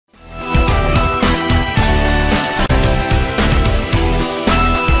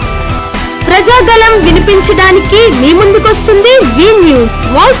ప్రజాగలం వినిపించడానికి మీ ముందుకొస్తుంది వి news,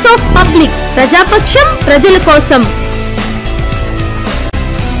 voice of public, ప్రజాపక్షం, ప్రజల కోసం.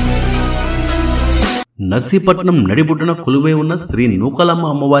 నర్సీపట్నం నడిబుడ్డున కొలువై ఉన్న శ్రీ నూకాలమ్మ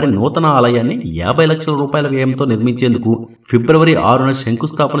అమ్మవారి నూతన ఆలయాన్ని 50 లక్షల రూపాయల వ్యయంతో నిర్మించేందుకు ఫిబ్రవరి 6న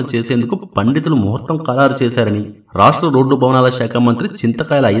శంకుస్థాపన చేసేందుకు పండితులు ముహూర్తం ఖరారు చేశారని రాష్ట్ర రోడ్డు భవనాల శాఖ మంత్రి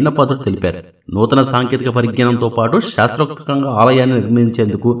చింతకాయల అయ్యన్నపాత్రుడు తెలిపారు. నూతన సాంకేతిక పరిజ్ఞానంతో పాటు శాస్త్రోక్తంగా ఆలయాన్ని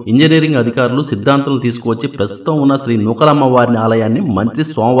నిర్మించేందుకు ఇంజనీరింగ్ అధికారులు సిద్ధాంతాలు తీసుకువచ్చి ప్రస్తుతం ఉన్న శ్రీ నూకాలమ్మ వారి ఆలయాన్ని మంత్రి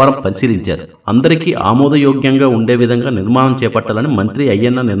సోమవారం పరిశీలించారు. అందరికీ ఆమోదయోగ్యంగా ఉండే విధంగా నిర్మాణం చేపట్టాలని మంత్రి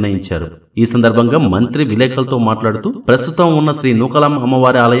అయ్యన్న నిర్ణయించారు. ఈ సందర్భంగా మంత్రి విలేకరులతో మాట్లాడుతూ ప్రస్తుతం ఉన్న శ్రీ నూకాలమ్మ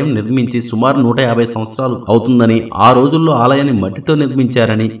అమ్మవారి ఆలయం నిర్మించి సుమారు 150 సంవత్సరాలు అవుతుందని, ఆ రోజుల్లో ఆలయాన్ని మట్టితో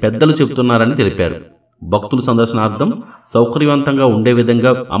నిర్మించారని పెద్దలు చెబుతున్నారని తెలిపారు. భక్తుల సందర్శనార్థం సౌకర్యవంతంగా ఉండే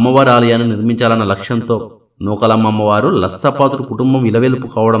విధంగా అమ్మవారి ఆలయాన్ని నిర్మించాలన్న లక్ష్యంతో నూకాలమ్మ అమ్మవారు లక్షపాత్రుడు కుటుంబం ఇలవెలుపు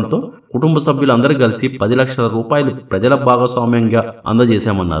కావడంతో కుటుంబ సభ్యులందరూ కలిసి 10 లక్షల రూపాయలు ప్రజల భాగస్వామ్యంగా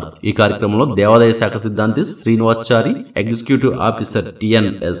అందజేశామన్నారు. ఈ కార్యక్రమంలో దేవాదాయ శాఖ సిద్ధాంతి Srinivachari, executive officer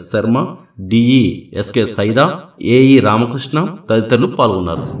TNS Sharma, DE SK Saida, AE Ramakrishna తదితరులు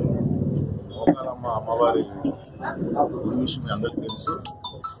పాల్గొన్నారు.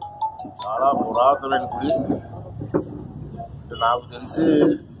 చాలా పురాతనమైన గుడి. నాకు తెలిసి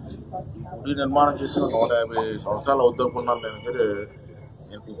గుడి నిర్మాణం చేసిన 150 సంవత్సరాలు అవుద్దనుకున్నాను.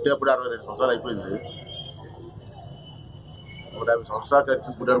 నేను పుట్టేప్పుడు 62 సంవత్సరాలు అయిపోయింది. 150 సంవత్సరాలు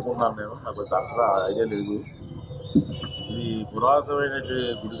కట్టిన గుడి అనుకున్నాను నేను. నాకు అంతగా ఐడియా లేదు. ఇది పురాతనమైన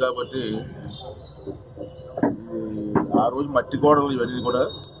గుడి కాబట్టి ఆ రోజు మట్టి గోడలు ఇవన్నీ కూడా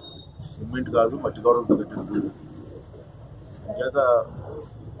సిమెంట్ కాదు, మట్టి గోడలతో కట్టిన గుడి. చేత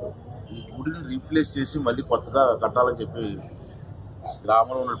ఈ గుడిని రీప్లేస్ చేసి మళ్ళీ కొత్తగా కట్టాలని చెప్పి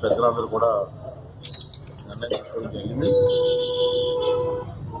గ్రామంలో ఉన్న పెద్దలందరూ కూడా నిర్ణయం తీసుకోవడం జరిగింది.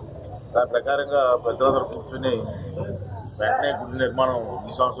 దాని ప్రకారంగా పెద్దలందరూ కూర్చొని వెంటనే గుడి నిర్మాణం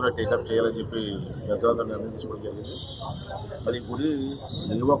ఈ సంవత్సరంలో టేకప్ చేయాలని చెప్పి పెద్దలందరూ నిర్ణయం తీసుకోవడం జరిగింది. మరి ఈ గుడి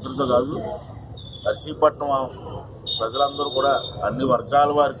ఏ ఒక్కరితో కాదు, నర్సీపట్నం ప్రజలందరూ కూడా అన్ని వర్గాల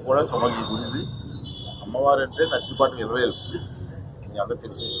వారికి కూడా సంబంధించి గుడి. అమ్మవారు అంటే నర్సీపట్నం ఇలవేలు, మీ అందరూ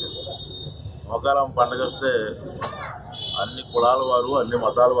తెలిసిన విషయం. నూకాలమ్మ పండుగ వస్తే అన్ని కులాల వారు, అన్ని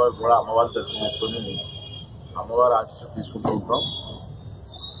మతాల వారు కూడా అమ్మవారిని దర్శనం చేసుకొని అమ్మవారి ఆశీస్సులు తీసుకుంటూ ఉంటాం.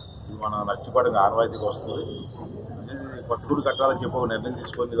 ఇది మన నర్సీపట్నం ఆనవాయితీకి వస్తుంది. కొత్త గుడి కట్టాలని చెప్పి ఒక నిర్ణయం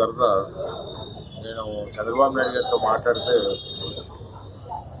తీసుకున్న తర్వాత నేను చంద్రబాబు నాయుడు గారితో మాట్లాడితే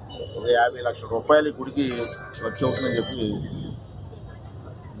ఒక 50 లక్షల రూపాయలు ఈ గుడికి ఖర్చు అవుతుందని చెప్పి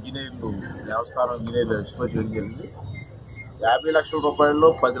ఇంజనీర్లు, దేవస్థానం ఇంజనీర్లు ఎక్స్పెక్ట్ చేయడం జరిగింది. 50 లక్షల రూపాయల్లో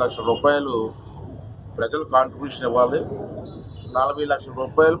 10 లక్షల రూపాయలు ప్రజలు కాంట్రిబ్యూషన్ ఇవ్వాలి, 40 లక్షల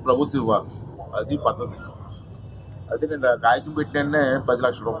రూపాయలు ప్రభుత్వం ఇవ్వాలి. అది పద్ధతి. అయితే నేను కాగితం పెట్టినే 10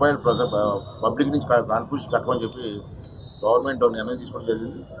 లక్షల రూపాయలు పబ్లిక్ నుంచి కాంట్రిబ్యూషన్ కట్టమని చెప్పి గవర్నమెంట్ నిర్ణయం తీసుకోవడం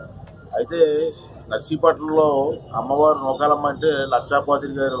జరిగింది. అయితే నర్సీపట్నంలో అమ్మవారు నూకాలమ్మ అంటే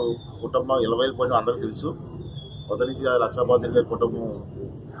లక్షాపాత్రి గారు కుటుంబం ఇలవేలిపోయిన అందరికీ తెలుసు. మొదటి నుంచి లక్షాపాత్రి గారి కుటుంబం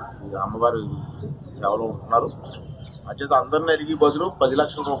అమ్మవారు సేవలో ఉంటున్నారు. అంచేత అందరిని అడిగి బదులు 10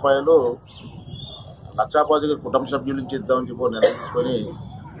 లక్షల రూపాయలు లక్షాపాత్రి గారి కుటుంబ సభ్యుల నుంచి ఇద్దామని చెప్పి నిర్ణయం తీసుకొని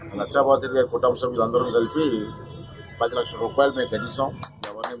లక్షాపాత్రి గారి కుటుంబ సభ్యులు అందరూ కలిపి 10 లక్షల రూపాయలు మేము కట్టిస్తాం.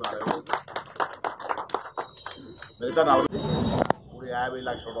 ఎవరిని మిగతా ఇప్పుడు 50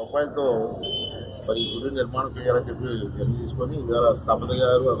 లక్షల రూపాయలతో మరి ఈ గుడి నిర్మాణం చేయాలని చెప్పి నిర్ణయం తీసుకొని ఇవాళ స్థపతి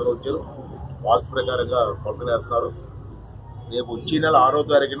గారు అందరూ వచ్చారు. వాస్తు ప్రకారంగా కొలతలు వేస్తున్నారు. రేపు వచ్చే నెల 6వ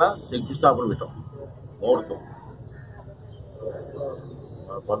తారీఖున శంకుస్థాపన పెట్టాం ముహూర్తం.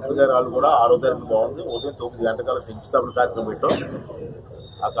 పంతులు గారు వాళ్ళు కూడా 6వ తారీఖు బాగుంది, ఉదయం 9 గంటల శంకుస్థాపన కార్యక్రమం పెట్టాం.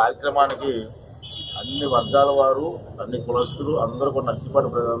 ఆ కార్యక్రమానికి అన్ని వర్గాల వారు, అన్ని కులస్తులు అందరూ కూడా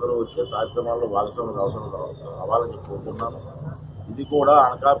నర్సీపట్నం ప్రజలందరూ వచ్చే కార్యక్రమాల్లో భాగస్వామ్యం అవ్వాలని చెప్పి కోరుతున్నాను. ఇది కూడా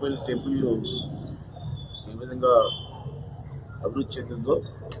అనకాపల్లి టెంపుల్ ఏ విధంగా అభివృద్ధి చెందిందో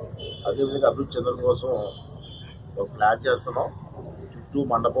అదేవిధంగా అభివృద్ధి చెందడం కోసం ఒక ప్లాన్ చేస్తున్నాం. చుట్టూ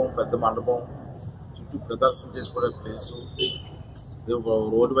మండపం, పెద్ద మండపం, చుట్టూ ప్రదర్శన చేసుకునే ప్లేసు,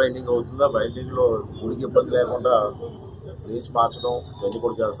 రోడ్డు బైండింగ్ అవుతుందా, బైండింగ్లో గుడికి ఇబ్బంది లేకుండా ప్లేస్ మార్చడం ఇవన్నీ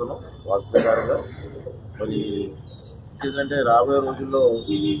కూడా చేస్తున్నాం వాస్తు ప్రకారంగా. మరి ఏంటంటే రాబోయే రోజుల్లో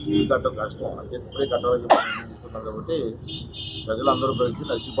ఇల్లు కట్టడం కష్టం, అంటే ఇప్పుడే కట్టాలని చెప్తున్నాం. కాబట్టి ప్రజలందరూ కలిసి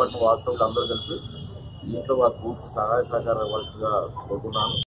నర్సీపట్నం వాస్తవులు అందరూ కలిపి ఇంట్లో వారు పూర్తి సహాయ సహకారం ఇవ్వాల్సిందిగా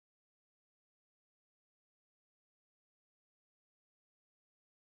కోరుకున్నాను.